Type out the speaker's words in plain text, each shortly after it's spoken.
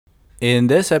In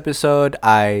this episode,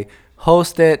 I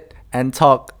host it and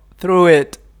talk through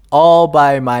it all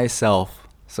by myself.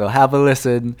 So have a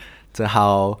listen to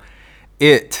how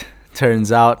it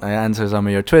turns out. I answer some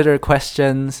of your Twitter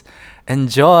questions.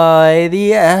 Enjoy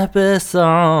the episode.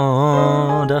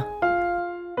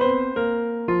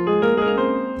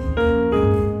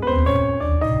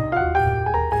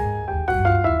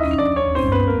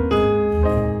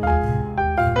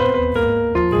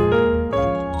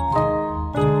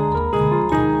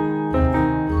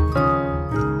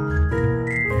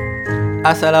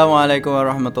 Assalamualaikum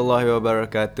warahmatullahi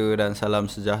wabarakatuh dan salam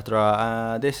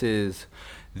sejahtera. This is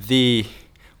the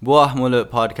Buah Mulut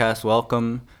podcast.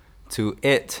 Welcome to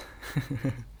it.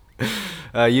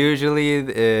 Usually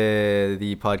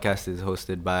the podcast is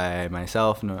hosted by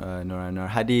myself, Nora Nur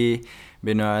Hadi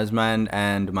bin Nur Azman,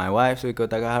 and my wife, Suiko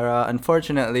Takahara.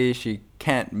 Unfortunately, she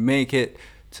can't make it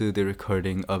to the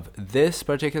recording of this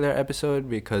particular episode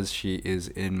because she is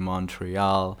in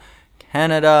Montreal,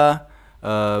 Canada.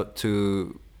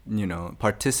 To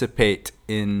participate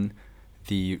in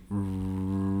the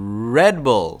Red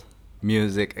Bull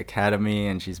Music Academy,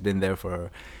 and she's been there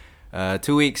for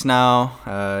 2 weeks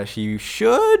now. She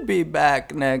should be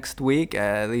back next week,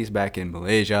 at least back in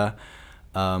Malaysia.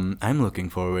 I'm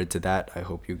looking forward to that. I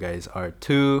hope you guys are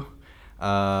too.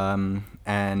 And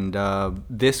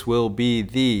this will be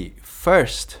the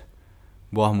first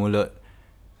Buah Mulut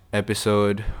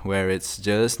episode where it's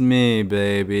just me,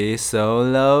 baby.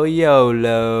 Solo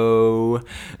YOLO.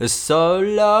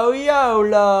 Solo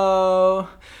YOLO.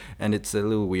 And it's a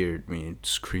little weird, me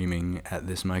screaming at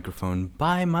this microphone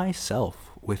by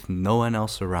myself with no one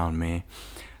else around me.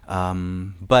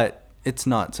 But it's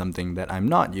not something that I'm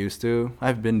not used to.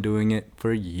 I've been doing it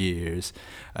for years,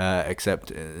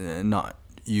 except not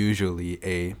usually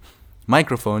a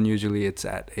microphone. Usually it's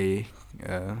at a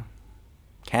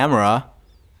camera.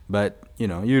 But,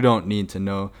 you don't need to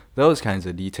know those kinds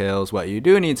of details. What you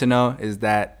do need to know is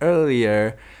that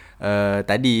earlier,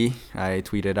 tadi, I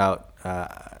tweeted out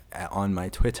on my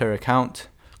Twitter account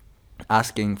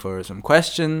asking for some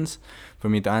questions for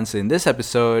me to answer in this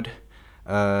episode.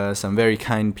 Some very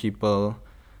kind people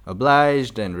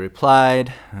obliged and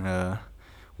replied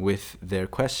with their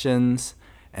questions.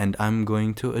 And I'm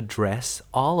going to address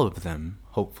all of them,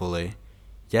 hopefully.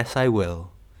 Yes, I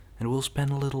will. And we'll spend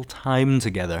a little time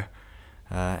together.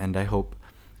 And I hope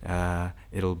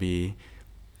it'll be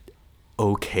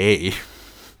okay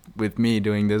with me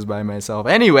doing this by myself.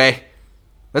 Anyway,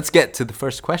 let's get to the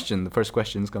first question. The first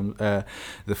question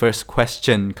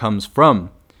comes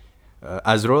from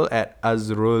Azrul at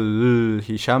Azrul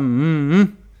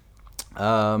Hisham.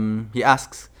 He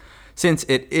asks, since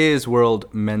it is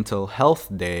World Mental Health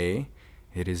Day,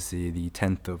 it is the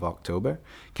 10th of October.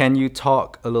 Can you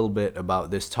talk a little bit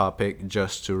about this topic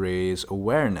just to raise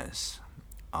awareness?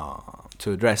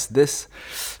 To address this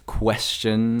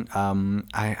question,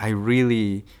 I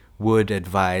really would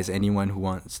advise anyone who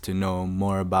wants to know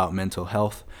more about mental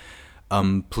health,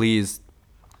 please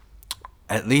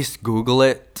at least Google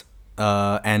it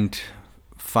and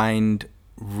find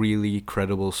really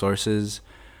credible sources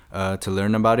to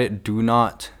learn about it. Do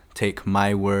not take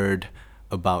my word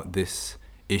about this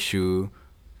issue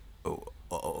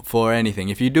for anything.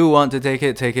 If you do want to take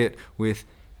it with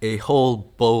a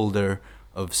whole boulder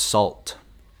of salt.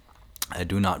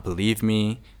 Do not believe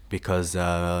me because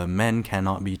men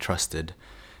cannot be trusted,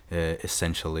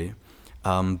 essentially.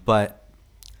 But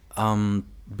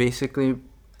basically,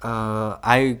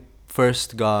 I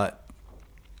first got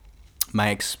my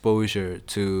exposure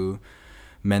to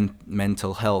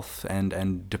mental health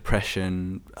and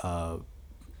depression,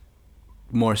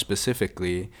 more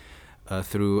specifically,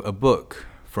 through a book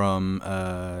from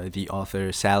the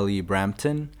author Sally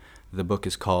Brampton. The book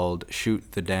is called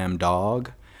Shoot the Damn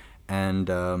Dog. And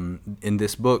in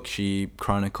this book, she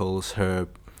chronicles her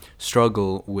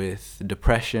struggle with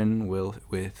depression,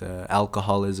 with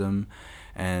alcoholism,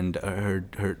 and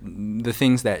the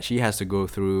things that she has to go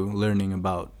through learning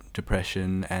about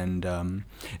depression. And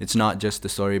it's not just the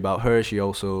story about her. She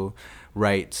also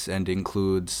writes and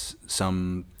includes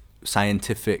some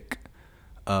scientific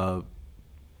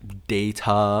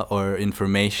data or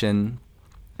information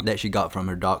that she got from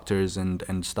her doctors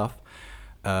and stuff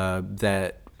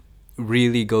that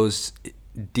really goes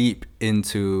deep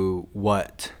into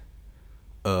what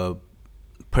a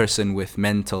person with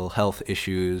mental health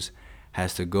issues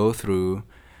has to go through,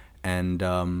 and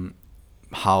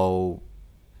how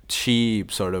she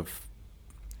sort of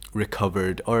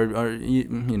recovered, or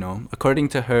according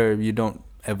to her, you don't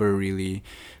ever really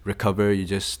recover. You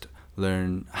just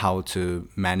learn how to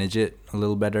manage it a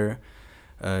little better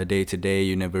day to day.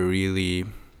 You never really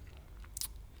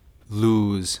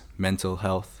lose mental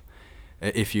health.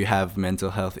 If you have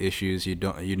mental health issues, you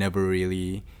never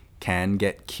really can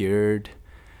get cured.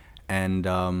 And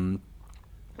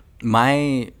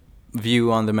my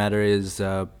view on the matter is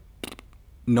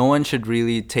no one should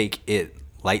really take it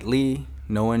lightly.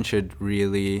 No one should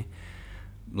really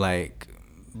like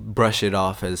brush it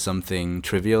off as something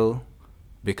trivial,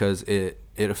 because it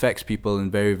affects people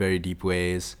in very, very deep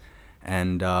ways.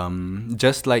 And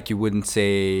just like you wouldn't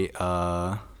say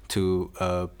to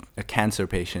a cancer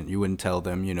patient, you wouldn't tell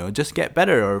them, just get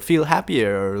better or feel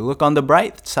happier or look on the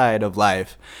bright side of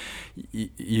life.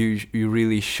 You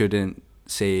really shouldn't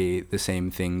say the same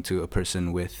thing to a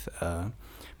person with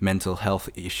mental health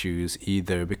issues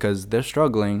either, because they're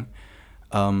struggling.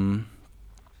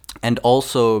 And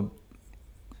also,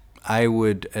 I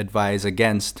would advise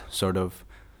against sort of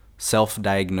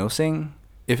self-diagnosing,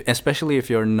 especially if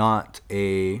you're not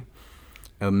a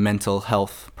mental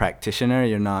health practitioner.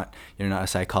 You're not a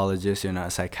psychologist. You're not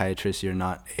a psychiatrist. You're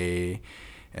not a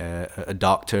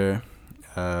doctor,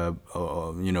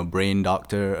 or brain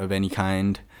doctor of any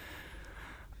kind.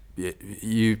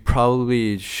 You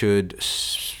probably should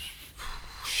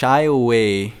shy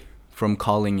away from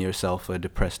calling yourself a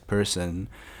depressed person.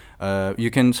 You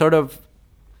can sort of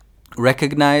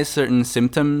recognize certain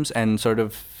symptoms and sort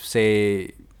of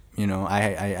say,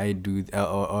 I do,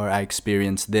 or I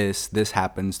experience this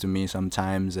happens to me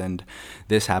sometimes, and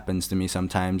this happens to me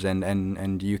sometimes,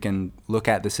 and you can look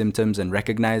at the symptoms and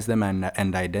recognize them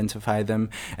and identify them.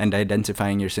 And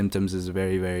identifying your symptoms is a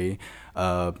very, very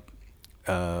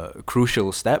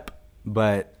crucial step.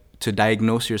 But to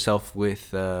diagnose yourself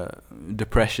with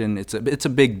depression, it's a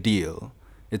big deal.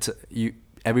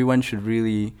 Everyone should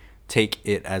really take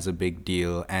it as a big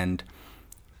deal. And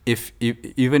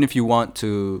even if you want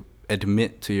to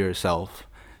admit to yourself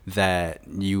that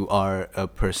you are a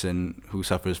person who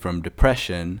suffers from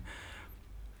depression,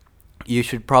 you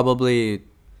should probably,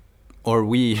 or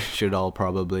we should all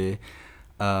probably,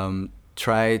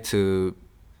 try to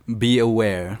be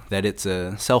aware that it's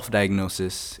a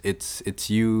self-diagnosis. It's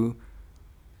you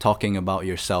talking about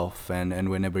yourself, and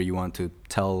whenever you want to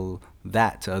tell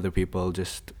that to other people,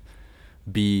 just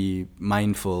be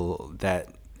mindful that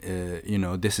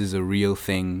this is a real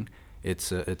thing.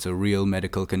 It's a real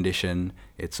medical condition.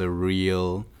 It's a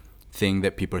real thing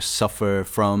that people suffer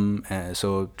from.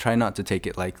 So try not to take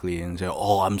it lightly and say,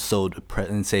 "Oh, I'm so depressed,"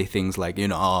 and say things like,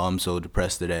 "Oh, I'm so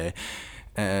depressed today."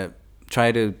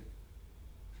 Try to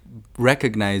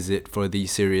recognize it for the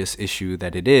serious issue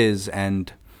that it is.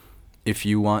 And if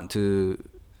you want to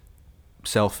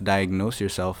self-diagnose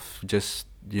yourself, just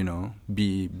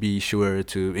be sure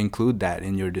to include that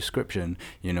in your description.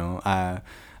 I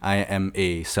am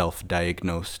a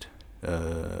self-diagnosed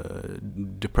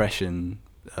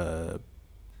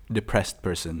depressed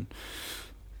person.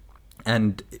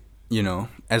 And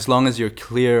as long as you're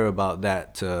clear about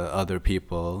that to other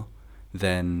people,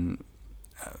 then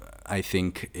I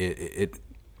think it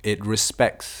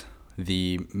respects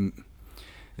the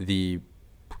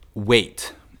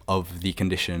weight of the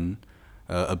condition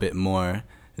a bit more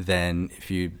than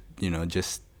if you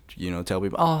just tell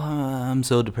people, "Oh, I'm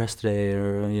so depressed today,"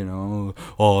 or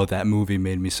 "Oh, that movie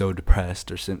made me so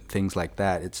depressed," or things like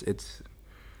that. It's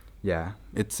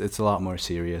a lot more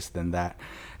serious than that.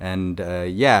 And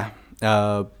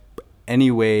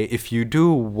anyway, if you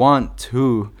do want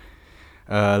to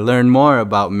learn more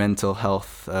about mental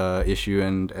health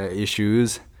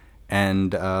issues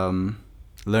and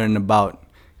learn about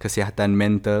kesihatan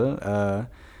mental,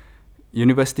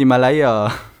 Universiti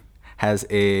Malaya has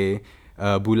a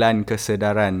Bulan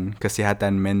Kesedaran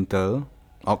Kesihatan Mental,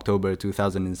 October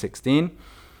 2016,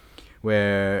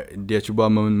 where dia cuba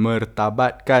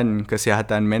memertabatkan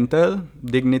kesihatan mental,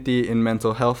 dignity in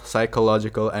mental health,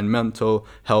 psychological and mental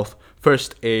health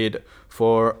first aid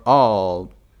for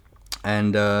all.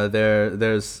 And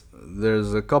there's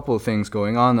a couple things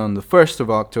going on the 1st of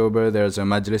October. There's a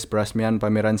Majlis Perasmian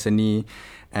Pameran Seni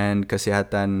and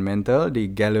Kesihatan Mental di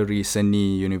Galeri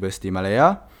Seni Universiti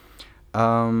Malaya.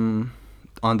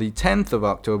 On the 10th of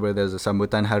October, there's a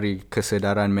Sambutan Hari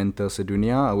Kesedaran Mental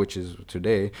Sedunia, which is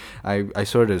today. I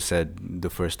sort of said the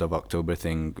 1st of October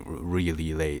thing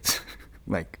really late,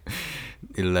 like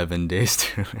 11 days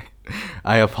too late.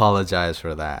 I apologize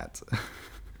for that.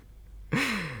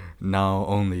 Now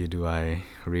only do I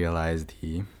realize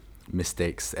the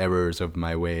errors of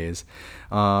my ways.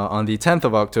 On the 10th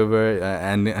of October,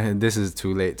 and this is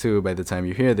too late too by the time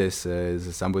you hear this, is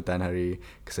Sambutan Hari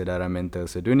Kesedaran Mental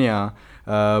Sedunia.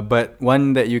 But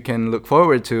one that you can look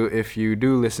forward to if you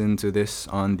do listen to this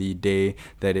on the day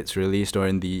that it's released, or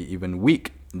in the even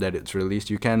week that it's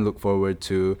released, you can look forward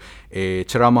to a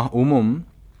ceramah umum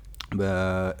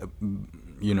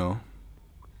you know,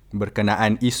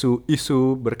 berkenaan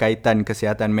isu-isu berkaitan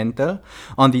kesihatan mental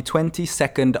on the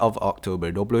 22nd of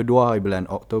October, 22 bulan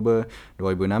Oktober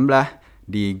 2016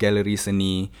 di Galeri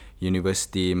Seni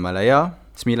Universiti Malaya,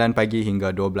 9 pagi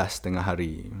hingga 12 tengah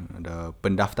hari. Ada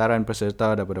pendaftaran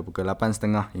peserta daripada pukul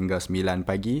 8.30 hingga 9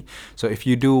 pagi. So if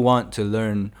you do want to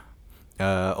learn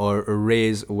or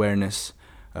raise awareness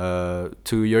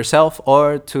to yourself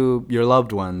or to your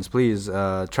loved ones, please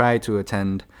try to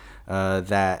attend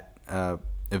that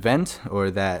event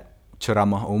or that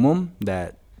ceramah umum,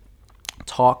 that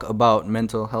talk about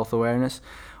mental health awareness.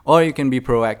 Or you can be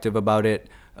proactive about it.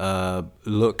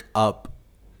 Look up,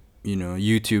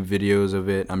 YouTube videos of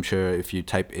it. I'm sure if you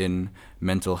type in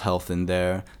mental health in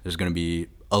there, there's going to be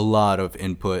a lot of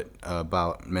input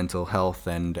about mental health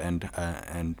and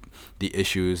the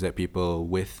issues that people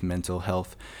with mental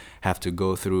health have to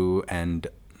go through, and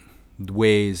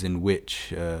ways in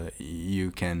which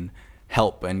you can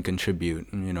help and contribute,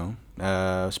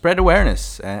 spread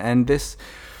awareness. And this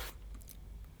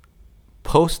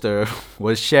poster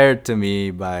was shared to me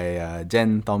by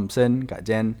Jen Thompson, Kak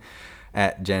Jen,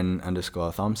 at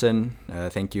Jen_Thompson.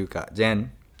 Thank you, Kak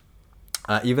Jen.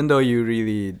 Even though you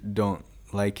really don't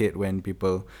like it when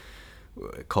people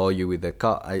call you with a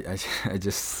Kak, I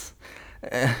just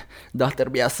dah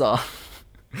terbiasa.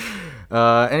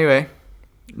 Anyway,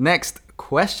 next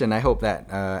question. I hope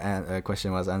that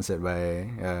question was answered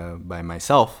by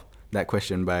myself. That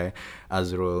question by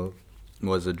Azrul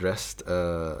was addressed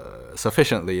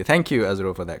sufficiently. Thank you,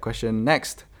 Azrul, for that question.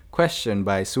 Next question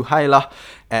by Suhaila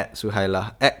at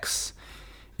Suhaila X.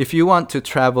 If you want to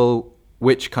travel,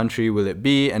 which country will it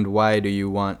be, and why do you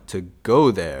want to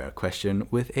go there? Question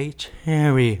with a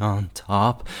cherry on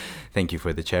top. Thank you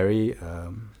for the cherry,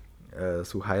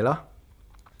 Suhaila.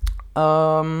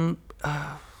 I'm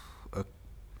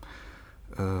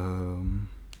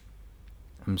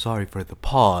sorry for the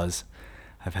pause.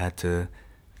 I've had to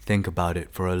think about it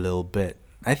for a little bit.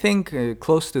 I think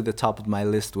close to the top of my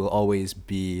list will always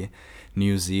be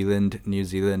New Zealand. New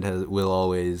Zealand will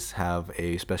always have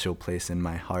a special place in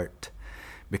my heart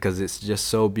because it's just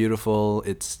so beautiful.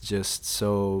 It's just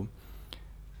so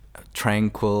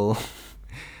tranquil,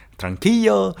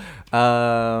 tranquillo,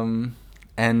 and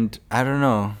I don't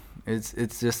know.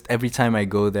 It's just every time I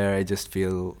go there, I just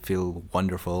feel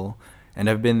wonderful. And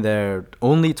I've been there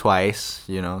only twice,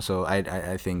 so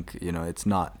I think, it's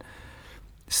not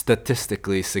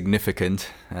statistically significant,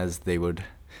 as they would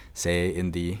say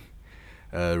in the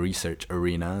research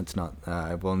arena. It's not,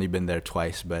 I've only been there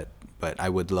twice, but I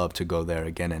would love to go there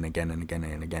again and again and again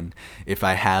and again if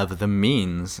I have the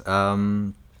means.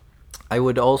 I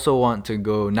would also want to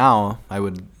go now. I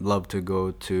would love to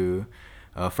go to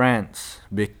France,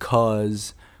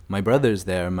 because my brother's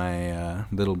there, my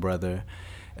little brother.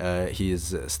 He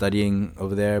is studying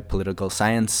over there, political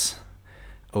science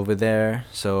over there,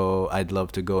 so I'd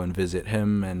love to go and visit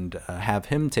him and have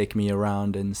him take me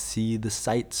around and see the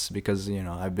sights, because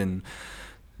I've been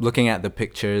looking at the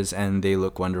pictures and they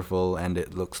look wonderful, and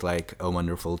it looks like a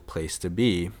wonderful place to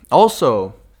be.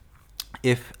 Also,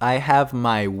 if I have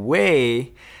my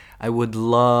way, I would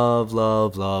love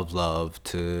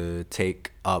to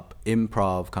take up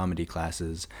improv comedy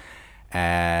classes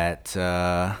at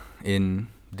in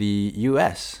the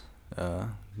US.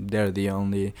 They're the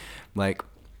only,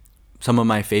 some of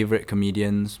my favorite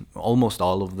comedians, almost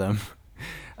all of them,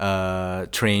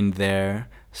 trained there.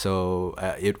 So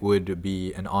it would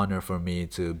be an honor for me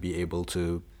to be able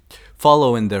to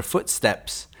follow in their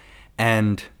footsteps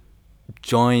and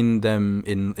join them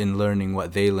in learning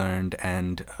what they learned,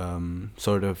 and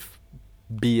sort of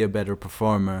be a better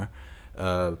performer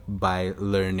by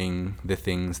learning the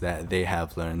things that they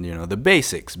have learned, the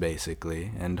basics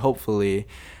basically. And hopefully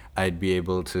I'd be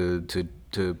able to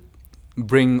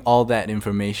bring all that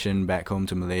information back home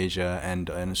to Malaysia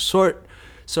and sort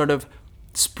of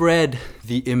spread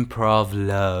the improv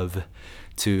love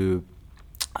to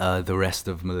the rest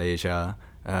of Malaysia.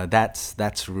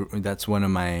 That's one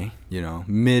of my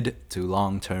mid to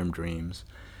long term dreams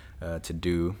to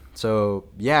do. So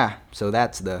yeah, so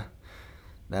that's the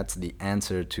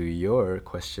answer to your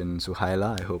question,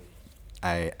 Suhaila. I hope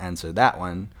I answered that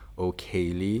one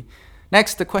okayly.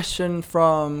 Next, the question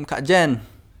from Kak Jen.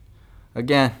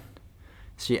 Again,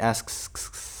 she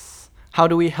asks, how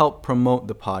do we help promote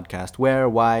the podcast? Where,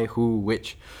 why, who,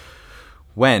 which,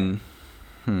 when?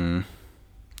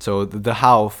 So the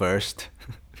how first.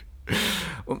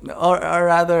 or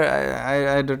rather,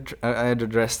 I'd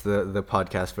address the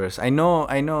podcast first. I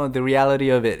know the reality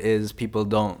of it is people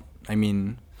don't,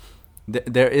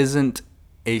 there isn't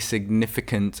a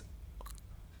significant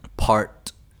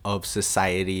part of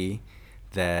society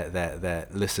that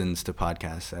listens to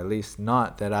podcasts. At least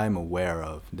not that I'm aware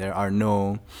of.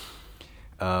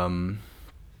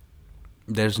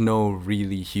 There's no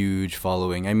really huge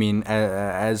following. I mean,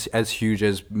 as huge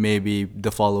as maybe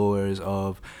the followers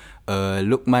of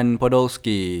Lukman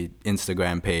Podolsky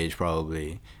Instagram page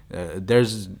probably.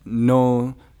 There's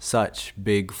no such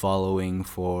big following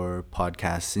for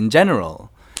podcasts in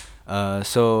general.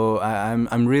 So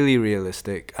I'm really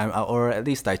realistic, or at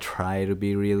least I try to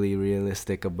be really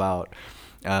realistic about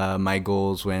my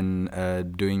goals when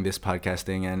doing this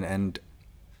podcasting, and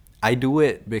I do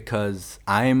it because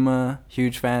I'm a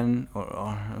huge fan,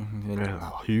 or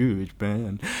huge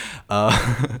fan.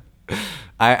 I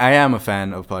am a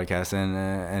fan of podcasts,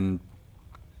 and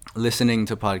listening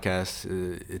to podcasts,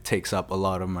 it takes up a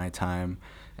lot of my time,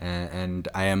 and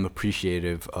I am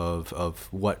appreciative of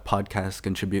what podcasts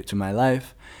contribute to my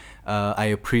life. I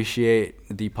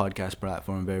appreciate the podcast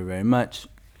platform very, very much.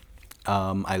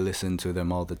 I listen to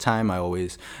them all the time. I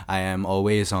am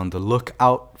always on the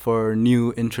lookout for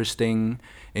new, interesting,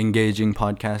 engaging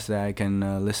podcasts that I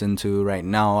can listen to. Right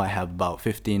now, I have about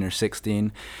 15 or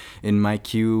 16 in my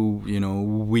queue,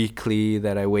 weekly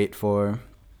that I wait for.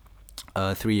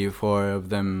 3 or 4 of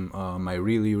them, my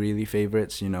really, really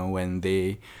favorites. When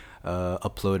they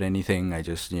upload anything, I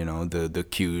just, the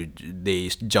queue, they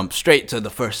jump straight to the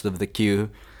first of the queue.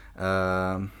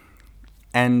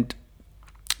 And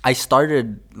I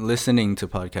started listening to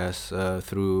podcasts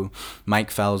through Mike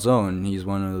Falzone. He's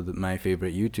one of my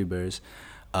favorite YouTubers.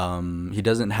 He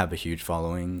doesn't have a huge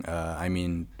following. I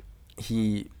mean,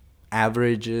 he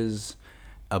averages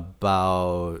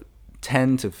about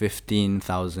 10 to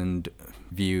 15,000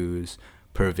 views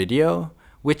per video,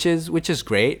 which is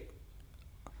great.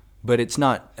 But it's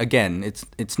not. Again,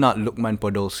 it's not Lukman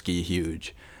Podolsky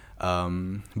huge.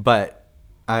 But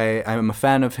I'm a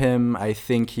fan of him. I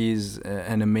think he's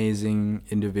an amazing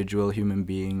individual, human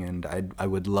being, and I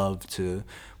would love to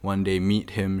one day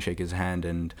meet him, shake his hand,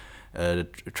 and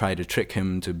try to trick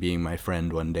him to being my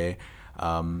friend one day.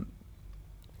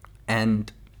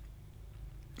 And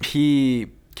he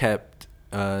kept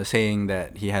saying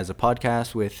that he has a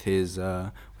podcast with his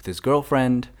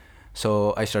girlfriend.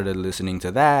 So I started listening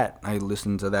to that. I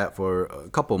listened to that for a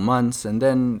couple months, and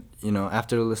then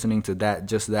after listening to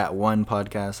just that one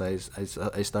podcast, I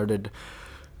started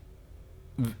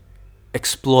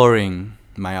exploring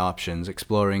my options,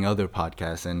 exploring other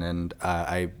podcasts, and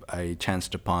I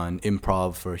chanced upon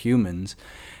Improv for Humans,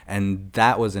 and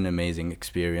that was an amazing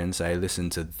experience. I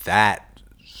listened to that,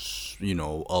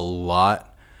 a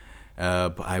lot.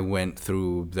 I went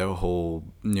through their whole,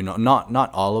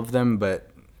 not all of them, but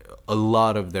a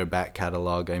lot of their back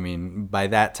catalog. I mean, by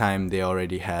that time, they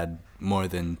already had more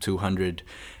than 200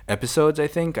 episodes, I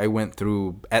think. I went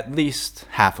through at least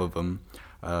half of them,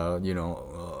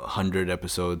 100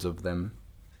 episodes of them.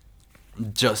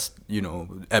 Just,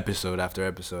 episode after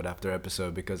episode after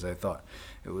episode, because I thought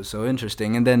it was so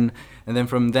interesting. And then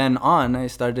from then on, I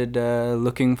started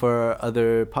looking for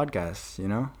other podcasts,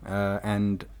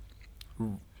 and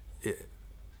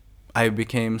I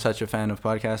became such a fan of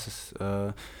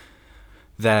podcasts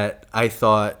that I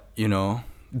thought, I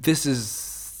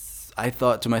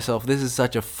thought to myself, this is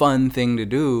such a fun thing to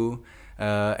do.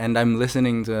 And I'm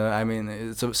listening to,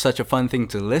 it's such a fun thing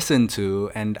to listen to.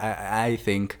 And I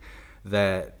think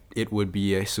that it would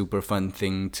be a super fun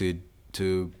thing to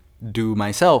do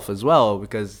myself as well,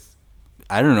 because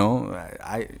I don't know,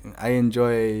 I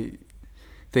enjoy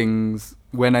things.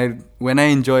 When I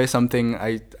enjoy something,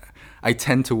 I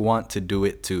tend to want to do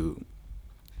it too.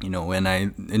 When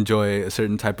I enjoy a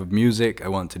certain type of music, I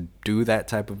want to do that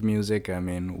type of music. I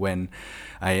mean, when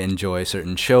I enjoy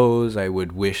certain shows, I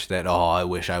would wish that, I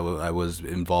wish I was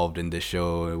involved in this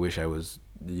show. I wish I was,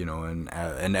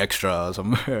 an extra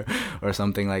somewhere or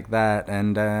something like that.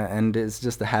 And it's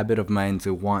just a habit of mine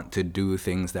to want to do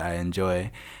things that I enjoy.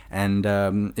 And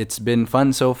it's been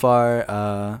fun so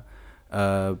far.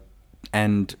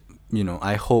 And,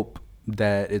 I hope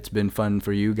that it's been fun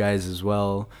for you guys as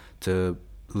well to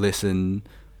listen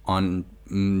on,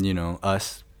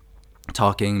 us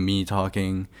talking, me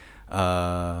talking,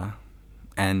 and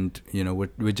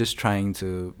we're just trying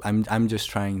to. I'm just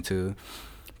trying to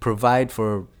provide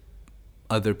for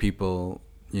other people,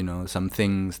 some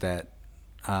things that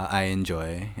I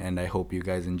enjoy, and I hope you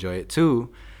guys enjoy it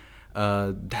too.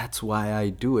 That's why I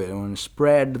do it. I want to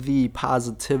spread the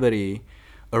positivity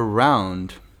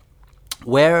around.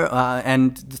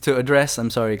 And to address, I'm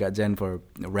sorry, Kak Jen, for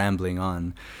rambling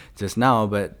on just now,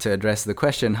 but to address the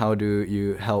question, how do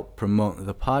you help promote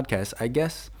the podcast? I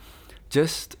guess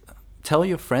just tell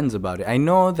your friends about it. I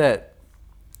know that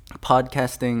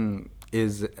podcasting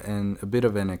is a bit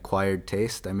of an acquired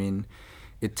taste. I mean,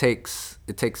 it takes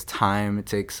time. It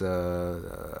takes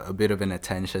a bit of an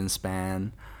attention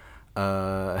span.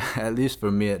 At least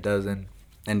for me, it doesn't.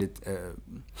 And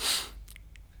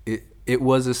it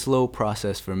was a slow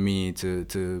process for me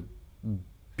to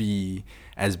be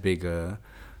as big a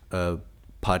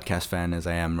podcast fan as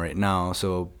I am right now.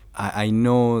 So I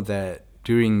know that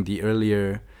during the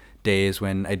earlier days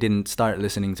when I didn't start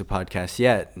listening to podcasts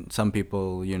yet, some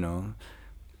people,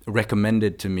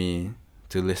 recommended to me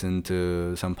to listen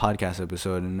to some podcast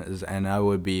episode, and I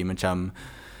would be macam,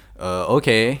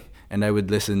 okay, and I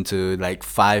would listen to like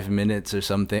 5 minutes or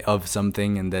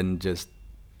something and then just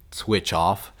switch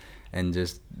off and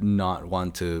just not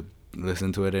want to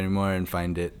listen to it anymore and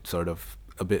find it sort of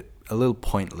a little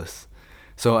pointless.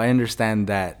 So I understand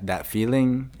that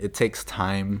feeling. It takes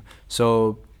time.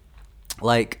 So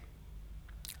like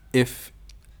if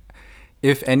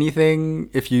anything,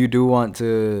 if you do want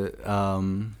to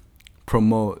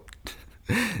promote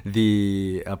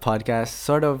the podcast,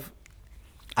 sort of,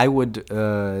 I would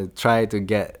try to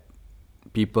get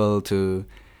people to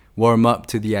warm up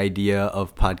to the idea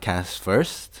of podcasts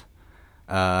first.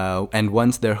 And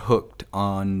once they're hooked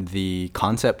on the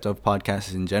concept of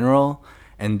podcasts in general,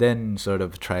 and then sort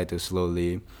of try to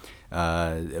slowly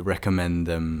recommend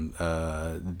them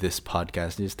this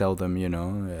podcast. Just tell them,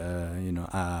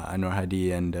 Anwar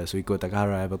Hadi and Suiko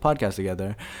Takahara have a podcast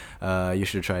together. You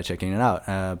should try checking it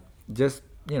out. Just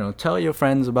tell your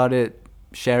friends about it.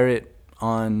 Share it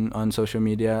on social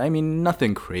media. I mean,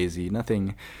 nothing crazy.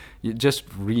 Nothing. You just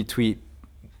retweet.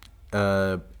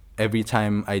 Every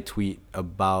time I tweet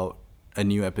about a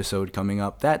new episode coming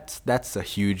up, that's a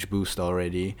huge boost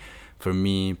already for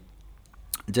me.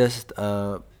 Just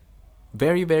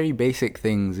very, very basic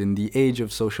things in the age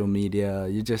of social media.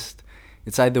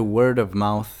 It's either word of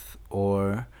mouth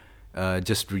or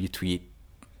just retweet.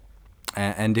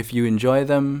 And if you enjoy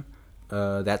them,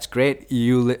 that's great.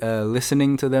 You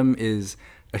listening to them is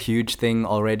a huge thing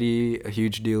already, a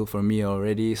huge deal for me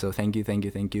already. So thank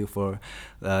you for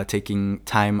taking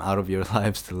time out of your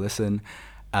lives to listen.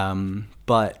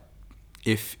 But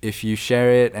if you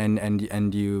share it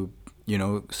and you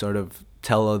sort of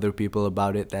tell other people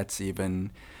about it, that's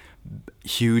even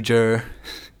huger,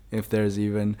 if there's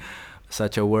even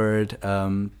such a word.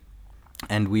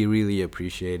 And we really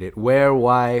appreciate it. Where,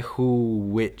 why, who,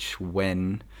 which,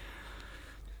 when,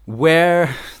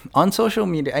 where on social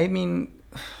media. I mean,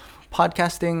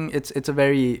 podcasting, it's a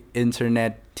very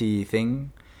internet-y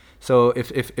thing. So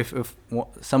if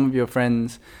some of your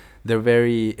friends, they're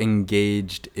very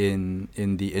engaged in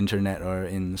the internet or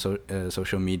in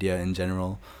social media in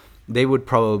general, they would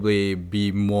probably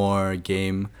be more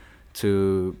game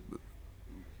to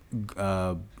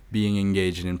being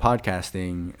engaged in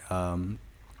podcasting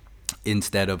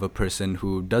instead of a person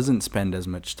who doesn't spend as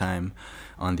much time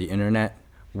on the internet.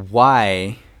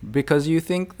 Why? Because you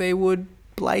think they would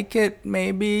like it,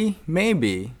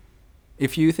 maybe.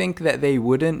 If you think that they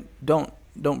wouldn't, don't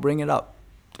bring it up.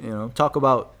 Talk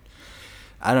about,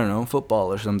 I don't know,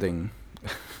 football or something.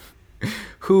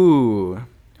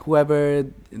 Whoever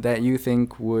that you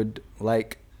think would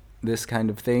like this kind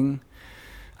of thing,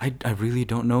 I really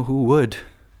don't know who would.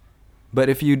 But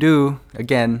if you do,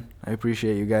 again, I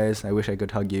appreciate you guys. I wish I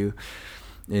could hug you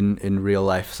in real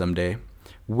life someday.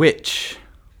 Which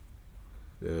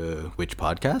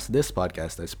podcast? This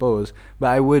podcast, I suppose. But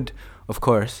I would, of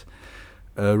course,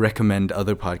 recommend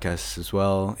other podcasts as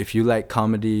well. If you like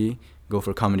comedy, go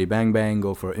for Comedy Bang Bang.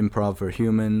 Go for Improv for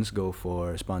Humans. Go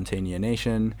for Spontanea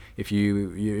Nation. If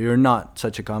you're not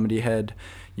such a comedy head,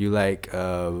 you like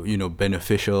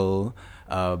beneficial,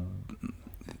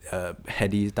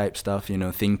 heady type stuff.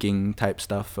 Thinking type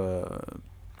stuff.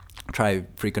 Try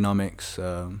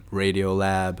Freakonomics, Radio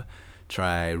Lab.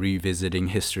 Try Revisiting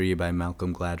History by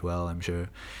Malcolm Gladwell. I'm sure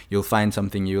you'll find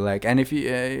something you like. And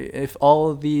if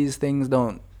all these things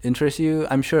don't interest you,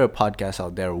 I'm sure a podcast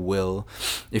out there will.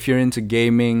 If you're into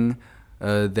gaming,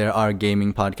 there are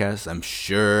gaming podcasts. I'm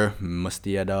sure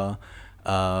masti ada.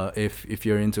 If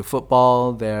you're into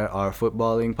football, there are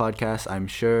footballing podcasts. I'm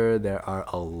sure there are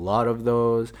a lot of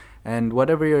those. And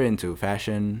whatever you're into,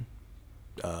 fashion,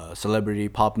 celebrity,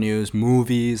 pop news,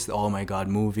 movies. Oh my God,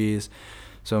 movies.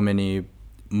 So many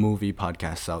movie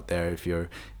podcasts out there if you're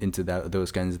into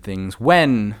those kinds of things.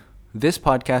 When this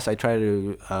podcast, I try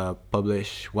to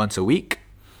publish once a week.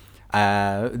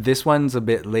 This one's a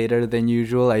bit later than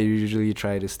usual. I usually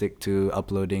try to stick to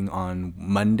uploading on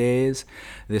Mondays.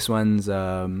 This one's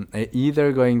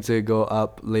either going to go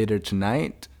up later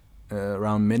tonight,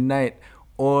 around midnight,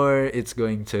 or it's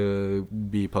going to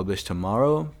be published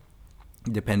tomorrow,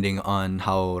 depending on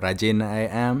how rajin I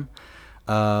am.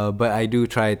 But I do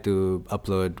try to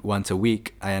upload once a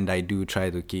week, and I do try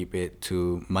to keep it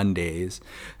to Mondays.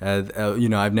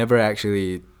 I've never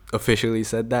actually officially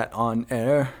said that on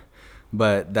air,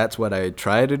 but that's what I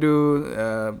try to do.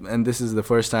 And this is the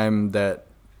first time that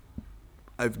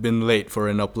I've been late for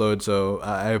an upload, so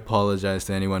I apologize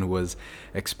to anyone who was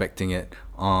expecting it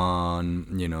on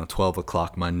 12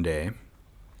 o'clock Monday.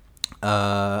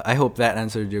 I hope that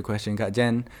answered your question, Kak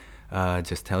Jen.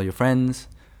 Just tell your friends,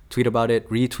 tweet about it,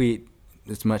 retweet.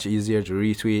 It's much easier to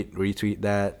retweet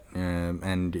that.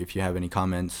 And if you have any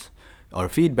comments or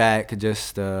feedback,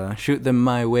 just shoot them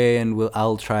my way, and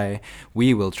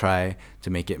we will try to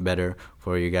make it better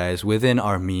for you guys within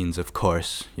our means, of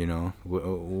course.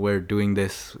 We're doing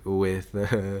this with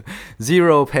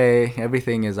zero pay.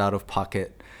 Everything is out of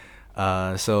pocket.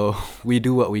 So we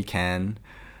do what we can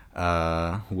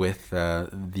with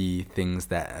the things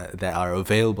that are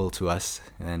available to us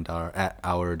and are at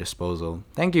our disposal.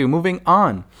 Thank you. Moving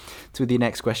on to the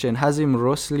next question. Hazim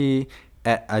Rosli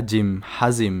at Ajim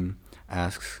Hazim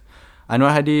asks,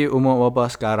 Anwar Hadi, umur berapa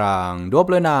sekarang?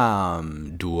 26.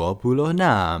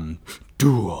 26.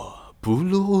 26.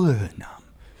 26.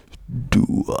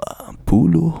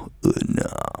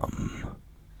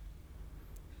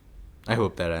 I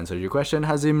hope that answered your question,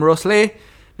 Hazim Rosli.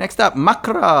 Next up,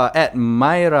 Makra at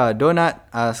Myra Donut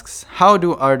asks, how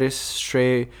do artists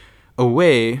stray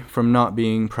away from not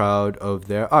being proud of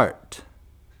their art?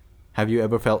 Have you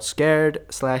ever felt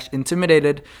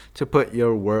scared/intimidated to put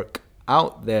your work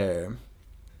out there?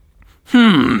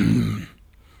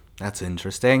 That's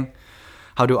interesting.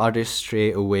 How do artists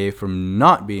stray away from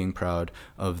not being proud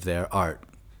of their art?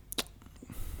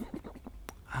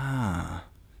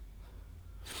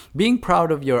 Being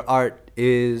proud of your art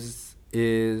is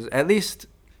at least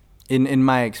in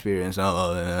my experience.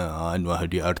 I'm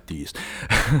the artist.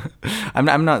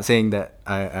 I'm not saying that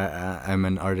I'm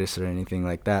an artist or anything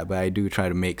like that, but I do try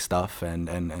to make stuff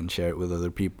and share it with other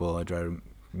people. I try to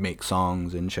make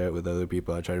songs and share it with other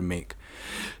people. I try to make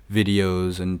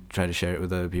videos and try to share it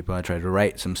with other people. I try to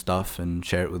write some stuff and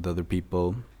share it with other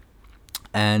people.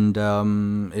 And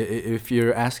if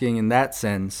you're asking in that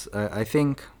sense, I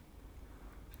think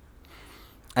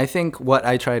what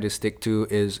I try to stick to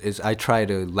is I try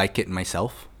to like it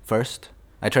myself first.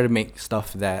 I try to make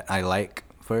stuff that I like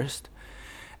first.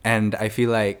 And I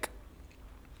feel like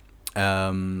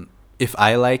if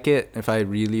I like it, if I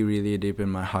really, really deep in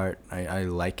my heart, I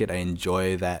like it, I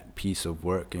enjoy that piece of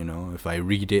work, If I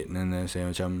read it and then I say,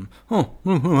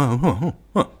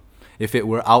 if it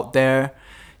were out there,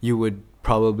 you would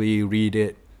probably read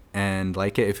it and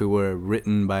like it. If it were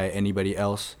written by anybody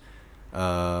else,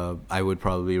 I would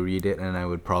probably read it and I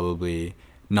would probably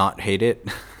not hate it,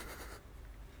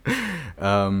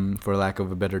 for lack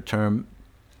of a better term.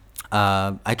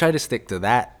 I try to stick to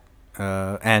that.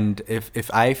 And if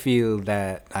I feel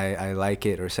that I like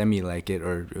it or semi-like it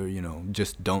or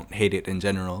just don't hate it in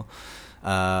general,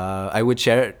 I would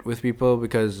share it with people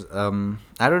because,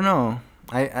 I don't know.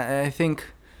 I think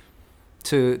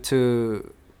to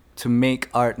make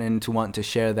art and to want to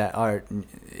share that art,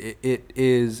 it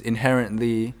is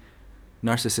inherently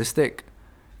narcissistic,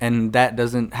 and that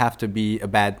doesn't have to be a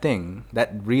bad thing.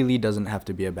 That really doesn't have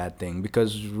to be a bad thing,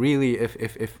 because really,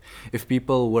 if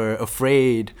people were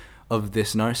afraid of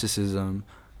this narcissism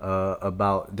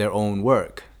about their own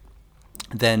work,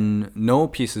 then no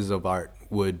pieces of art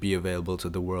would be available to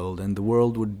the world, and the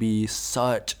world would be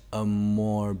such a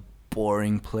more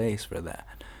boring place for that.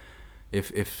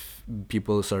 If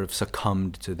people sort of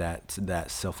succumbed to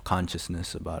that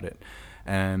self-consciousness about it.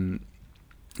 And,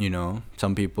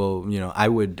 some people, I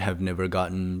would have never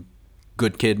gotten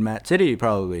Good Kid, Mad City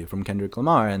probably from Kendrick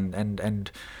Lamar,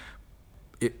 and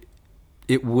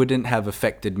it wouldn't have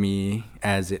affected me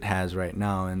as it has right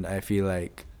now. And I feel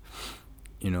like,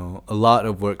 a lot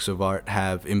of works of art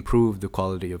have improved the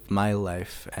quality of my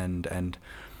life, and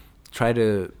try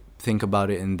to think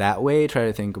about it in that way. Try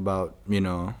to think about,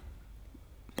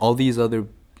 all these other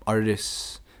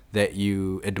artists that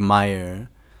you admire,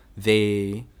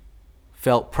 they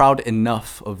felt proud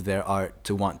enough of their art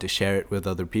to want to share it with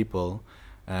other people,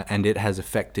 and it has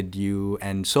affected you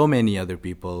and so many other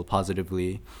people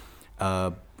positively,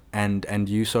 and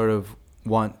you sort of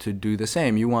want to do the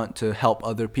same. You want to help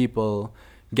other people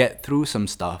get through some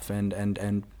stuff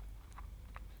and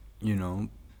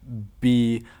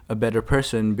be a better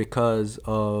person because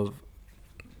of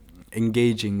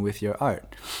engaging with your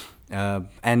art.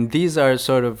 And these are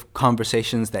sort of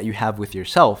conversations that you have with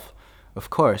yourself, of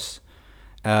course.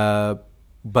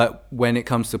 But when it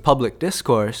comes to public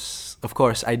discourse, of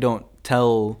course, I don't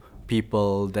tell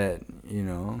people that,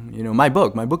 my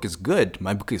book is good.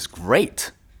 My book is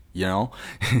great. you know.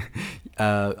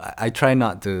 I try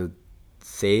not to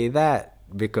say that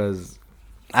because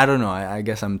I don't know. I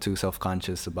guess I'm too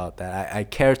self-conscious about that. I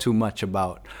care too much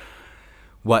about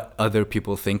what other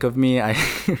people think of me.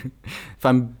 If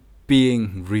I'm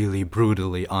being really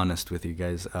brutally honest with you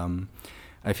guys,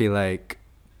 I feel like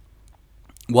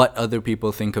what other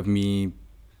people think of me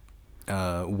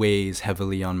weighs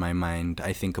heavily on my mind.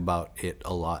 I think about it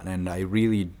a lot, and I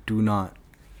really do not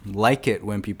like it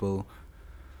when people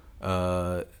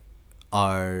are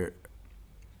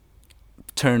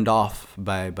turned off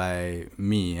by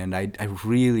me, and I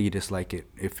really dislike it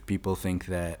if people think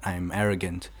that I'm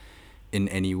arrogant in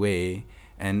any way,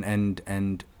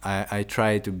 and I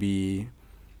try to be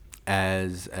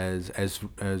as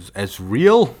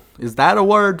real. Is that a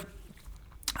word?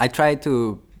 I try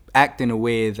to act in a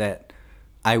way that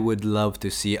I would love to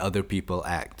see other people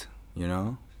act, you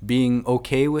know? Being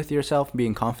okay with yourself,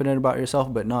 being confident about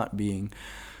yourself, but not being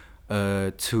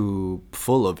too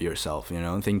full of yourself, you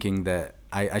know? Thinking that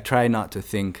I try not to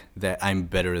think that I'm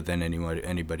better than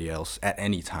anybody else at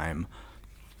any time,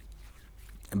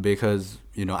 because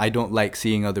you know I don't like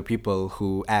seeing other people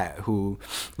who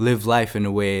live life in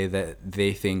a way that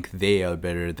they think they are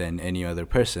better than any other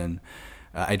person.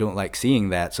 I don't like seeing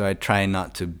that, so I try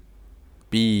not to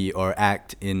be or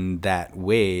act in that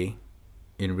way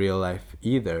in real life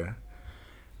either,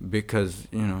 because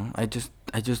you know I just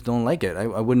don't like it. I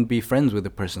wouldn't be friends with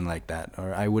a person like that,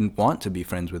 or I wouldn't want to be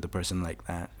friends with a person like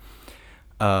that.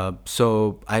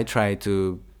 So I try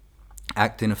to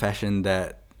act in a fashion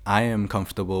that I am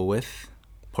comfortable with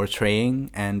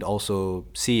portraying, and also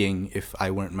seeing if I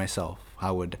weren't myself,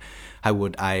 how would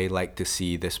I like to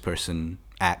see this person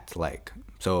act like.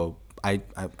 So I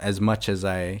as much as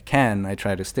I can, I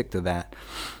try to stick to that.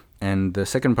 And the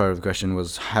second part of the question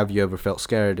was, have you ever felt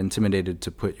scared, intimidated to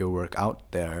put your work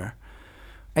out there?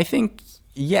 I think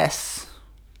yes,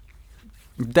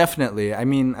 definitely. I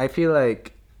mean, I feel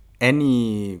like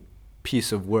any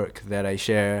piece of work that I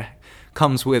share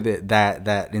comes with it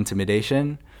that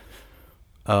intimidation.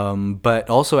 But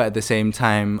also at the same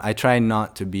time, I try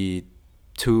not to be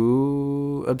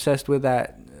too obsessed with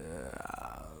that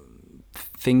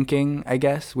thinking, I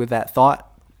guess, with that thought,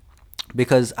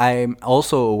 because I'm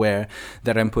also aware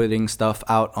that I'm putting stuff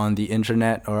out on the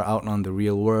internet or out on the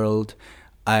real world.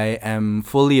 I am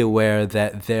fully aware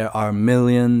that there are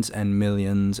millions and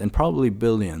millions and probably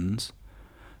billions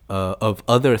of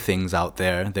other things out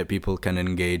there that people can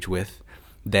engage with,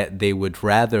 that they would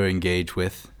rather engage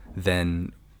with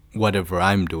than whatever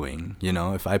I'm doing. You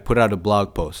know, if I put out a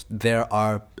blog post, there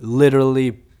are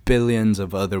literally billions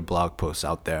of other blog posts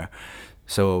out there.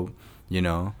 So, you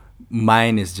know,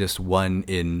 mine is just one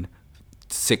in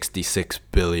 66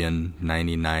 billion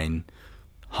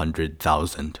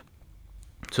 99,100,000.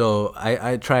 So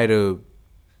I try to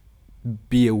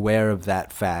be aware of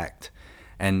that fact,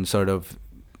 and sort of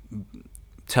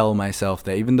tell myself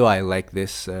that even though I like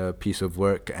this piece of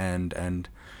work, and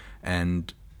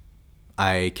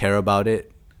I care about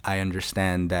it, I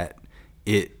understand that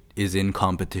it is in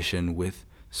competition with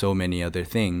so many other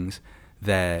things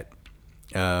that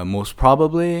most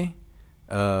probably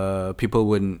people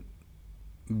wouldn't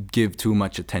give too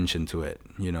much attention to it.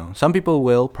 You know, some people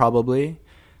will probably,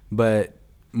 but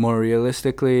more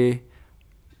realistically,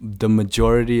 the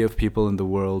majority of people in the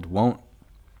world won't.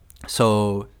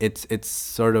 So it's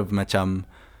sort of macam,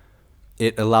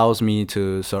 it allows me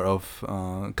to sort of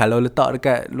kalau letak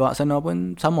dekat luar sana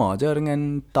pun sama aja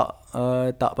dengan tak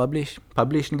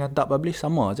publish dengan tak publish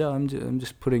sama aja. I'm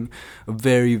just putting a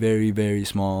very very very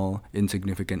small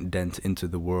insignificant dent into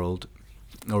the world,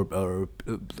 or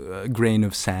a grain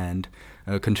of sand,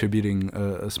 contributing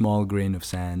a small grain of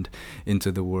sand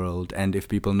into the world. And if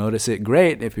people notice it,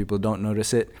 great. If people don't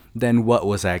notice it, then what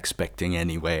was I expecting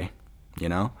anyway? You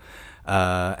know,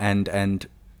 and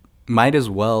might as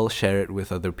well share it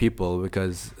with other people,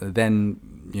 because then,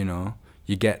 you know,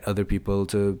 you get other people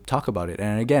to talk about it.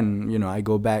 And again, you know, I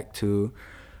go back to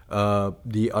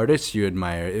the artists you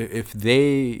admire. If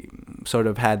they sort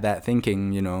of had that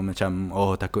thinking, you know, macam,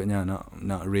 oh takutnya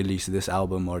nak release this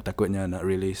album, or takutnya nak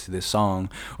release this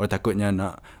song, or takutnya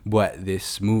nak buat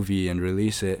this movie and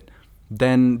release it,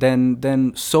 then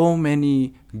so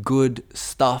many good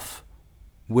stuff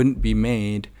wouldn't be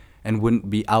made and wouldn't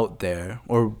be out there.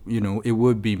 Or, you know, it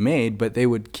would be made, but they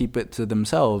would keep it to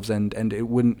themselves, and it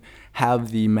wouldn't have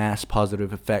the mass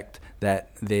positive effect that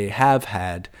they have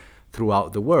had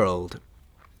throughout the world.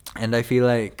 And I feel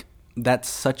like that's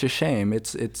such a shame.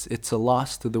 It's a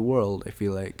loss to the world, I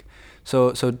feel like.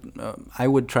 So I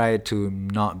would try to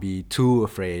not be too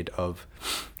afraid of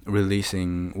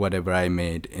releasing whatever I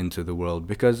made into the world,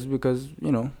 because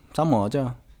you know, sama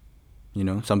aja.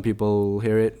 Some people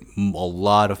hear it, a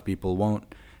lot of people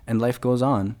won't, and life goes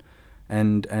on.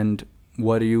 And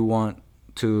what do you want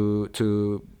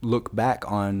to look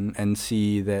back on and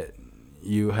see that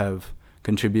you have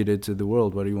contributed to the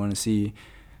world? What do you want to see?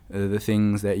 The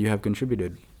things that you have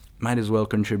contributed. Might as well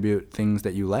contribute things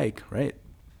that you like, right?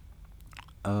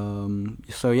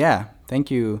 So yeah,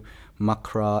 thank you,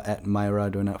 Makra at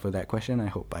Myra Donut, for that question. I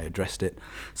hope I addressed it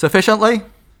sufficiently.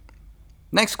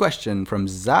 Next question from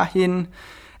Zahin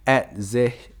at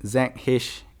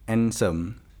Zankhish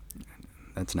Ensum.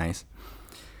 That's nice.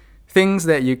 Things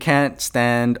that you can't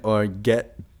stand or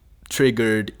get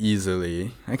triggered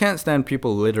easily. I can't stand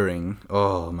people littering.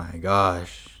 Oh my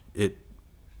gosh. It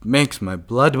makes my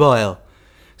blood boil.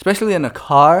 Especially in a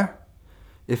car.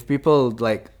 If people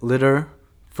litter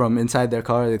from inside their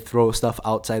car, they throw stuff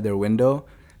outside their window,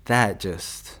 that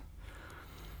just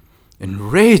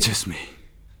enrages me.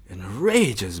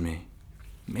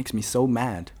 Makes me so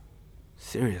mad.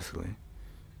 Seriously.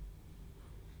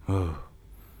 Oh.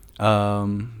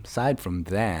 Aside from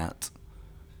that,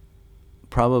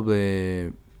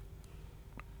 probably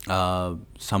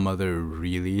some other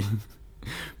really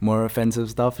more offensive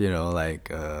stuff,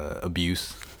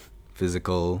 abuse,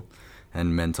 physical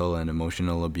and mental and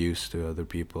emotional abuse to other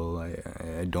people.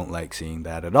 I don't like seeing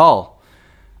that at all.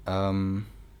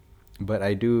 But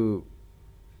I do,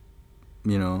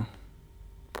 if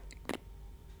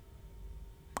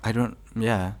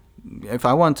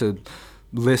I want to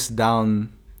list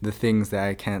down the things that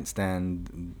I can't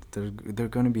stand, there are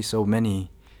going to be so many.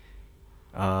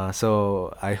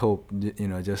 So I hope,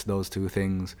 just those two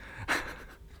things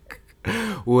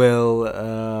will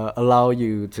allow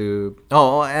you to...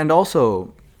 Oh, and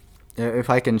also, if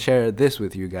I can share this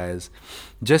with you guys,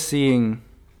 just seeing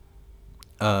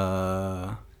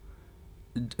the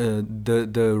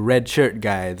red shirt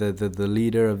guy, the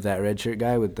leader of that red shirt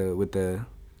guy with the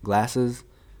glasses,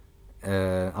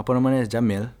 apa namanya,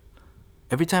 Jamil.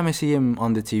 Every time I see him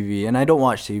on the TV, and I don't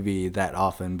watch TV that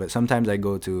often, but sometimes I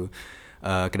go to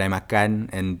kedai makan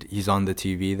and he's on the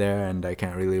TV there, and I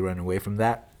can't really run away from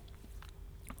that.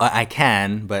 I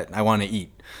can, but I want to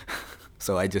eat,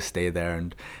 so I just stay there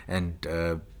and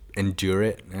endure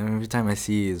it. And every time I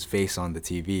see his face on the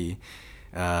TV,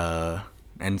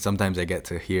 and sometimes I get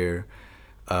to hear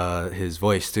his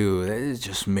voice too, it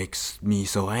just makes me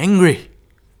so angry.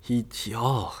 He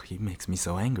makes me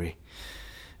so angry.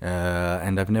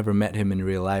 And I've never met him in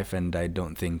real life, and I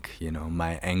don't think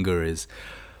my anger is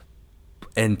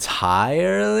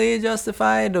entirely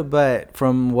justified. But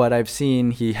from what I've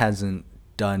seen, he hasn't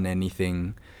done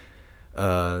anything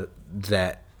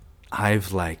that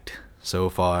I've liked so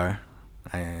far.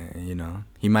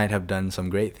 He might have done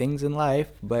some great things in life,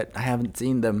 but I haven't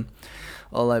seen them.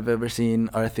 All I've ever seen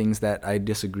are things that I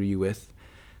disagree with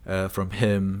from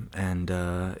him, and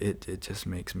it just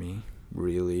makes me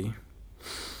really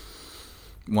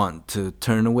want to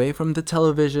turn away from the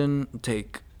television,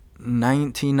 take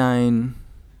 99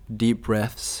 deep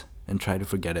breaths, and try to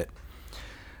forget it.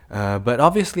 But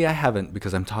obviously I haven't,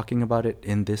 because I'm talking about it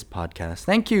in this podcast.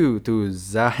 Thank you to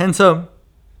Zahensum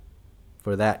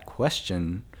for that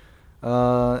question.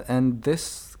 And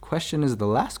this question is the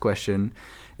last question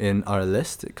in our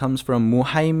list. It comes from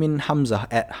Muhaimin Hamzah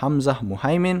at Hamzah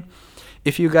Muhaimin.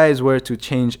 If you guys were to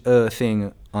change a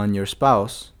thing on your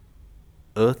spouse,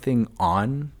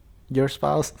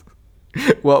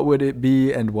 what would it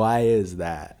be, and why is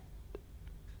that?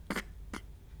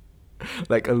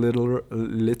 Like a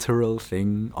literal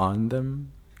thing on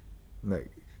them?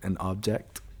 Like an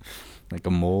object? Like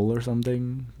a mole or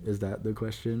something? Is that the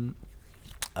question?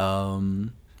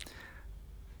 But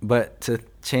to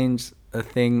change a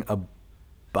thing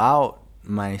about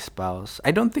my spouse,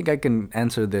 I don't think I can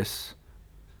answer this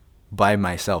by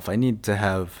myself. I need to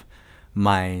have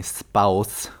my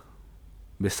spouse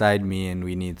beside me, and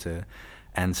we need to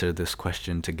answer this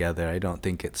question together. I don't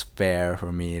think it's fair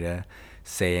for me to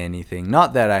say anything.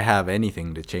 Not that I have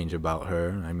anything to change about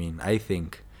her. I mean, I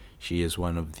think she is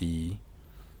one of the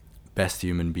best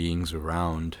human beings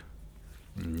around,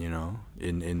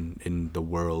 in the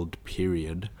world,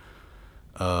 period.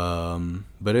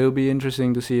 But it'll be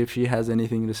interesting to see if she has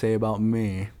anything to say about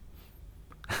me.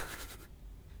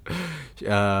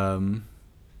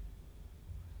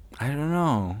 I don't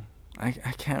know. I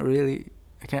can't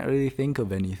really think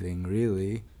of anything,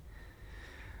 really.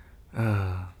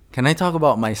 Can I talk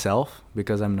about myself?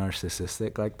 Because I'm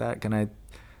narcissistic like that. Can I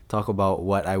talk about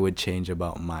what I would change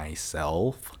about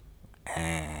myself?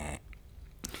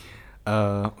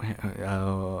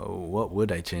 What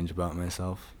would I change about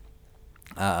myself?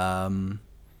 I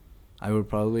would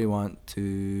probably want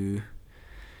to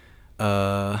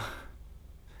have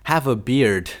have a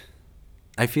beard.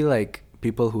 I feel like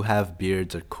people who have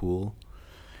beards are cool,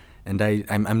 and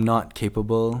I'm not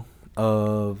capable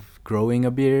of growing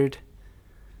a beard.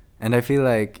 And I feel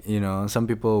like, some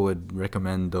people would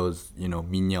recommend those,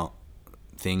 minyak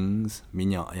things,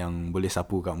 minyak yang boleh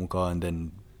sapu kat muka and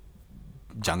then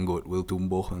janggut will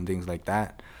tumbuh and things like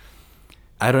that.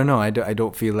 I don't know. I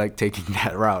don't feel like taking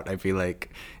that route. I feel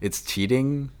like it's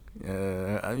cheating.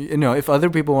 If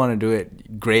other people want to do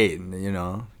it, great.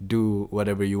 Do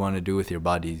whatever you want to do with your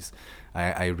bodies.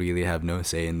 I really have no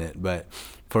say in it. But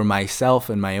for myself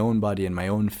and my own body and my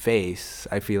own face,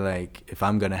 I feel like if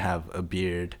I'm gonna have a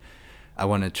beard, I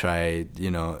want to try,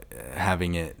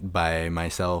 having it by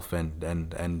myself and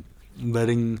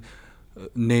letting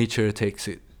nature take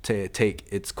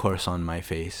its course on my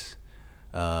face.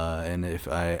 And if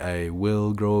I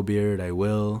will grow a beard, I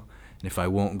will. And if I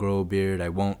won't grow a beard, I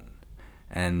won't.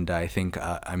 And I think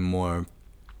I'm more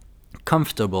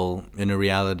comfortable in a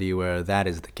reality where that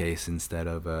is the case instead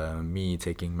of me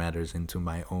taking matters into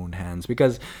my own hands.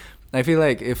 Because I feel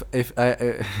like if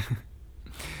I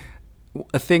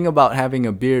a thing about having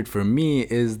a beard for me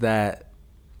is that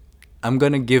I'm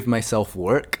gonna give myself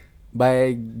work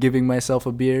by giving myself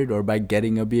a beard or by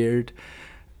getting a beard.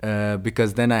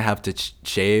 Because then I have to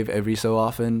shave every so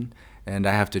often, and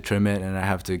I have to trim it, and I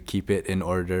have to keep it in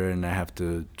order, and I have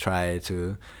to try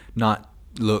to not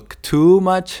look too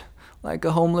much like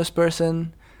a homeless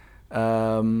person.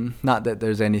 Not that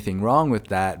there's anything wrong with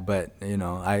that, but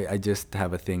I just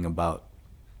have a thing about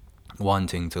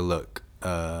wanting to look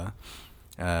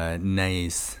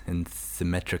nice and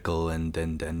symmetrical and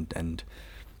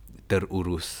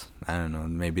terurus. I don't know,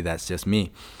 maybe that's just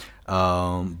me.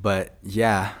 But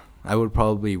yeah, I would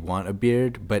probably want a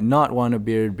beard, but not want a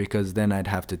beard because then I'd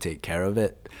have to take care of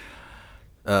it.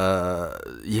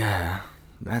 Yeah,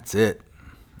 that's it.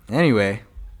 Anyway,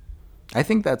 I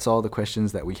think that's all the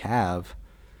questions that we have.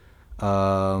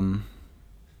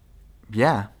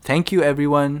 Yeah, thank you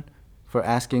everyone for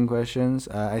asking questions.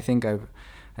 I think I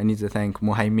need to thank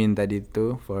Muhaimin tadi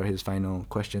too for his final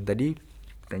question tadi.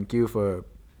 Thank you for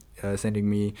sending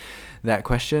me that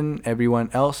question. Everyone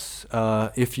else,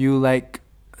 if you like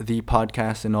the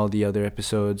podcast and all the other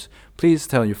episodes, please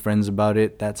tell your friends about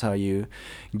it. That's how you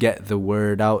get the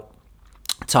word out.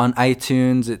 It's on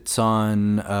iTunes. It's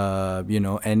on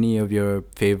any of your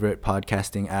favorite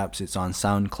podcasting apps. It's on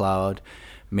SoundCloud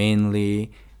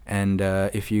mainly. And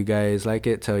if you guys like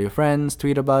it, tell your friends,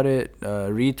 tweet about it,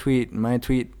 retweet my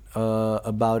tweet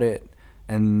about it,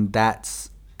 and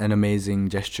that's an amazing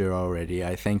gesture already.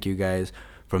 I thank you guys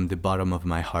from the bottom of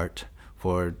my heart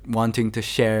for wanting to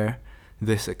share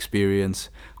this experience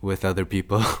with other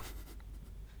people.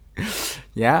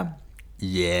 Yeah?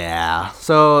 Yeah.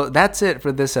 So that's it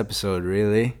for this episode,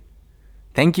 really.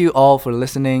 Thank you all for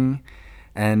listening,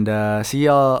 and see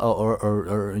y'all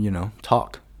or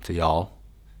talk to y'all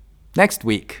next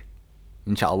week,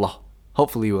 inshallah.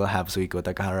 Hopefully we'll have Suiko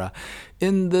Takahara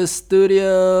in the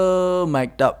studio,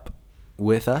 mic'd up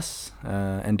with us.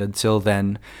 And until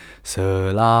then,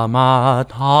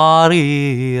 Selamat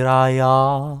Hari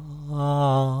Raya.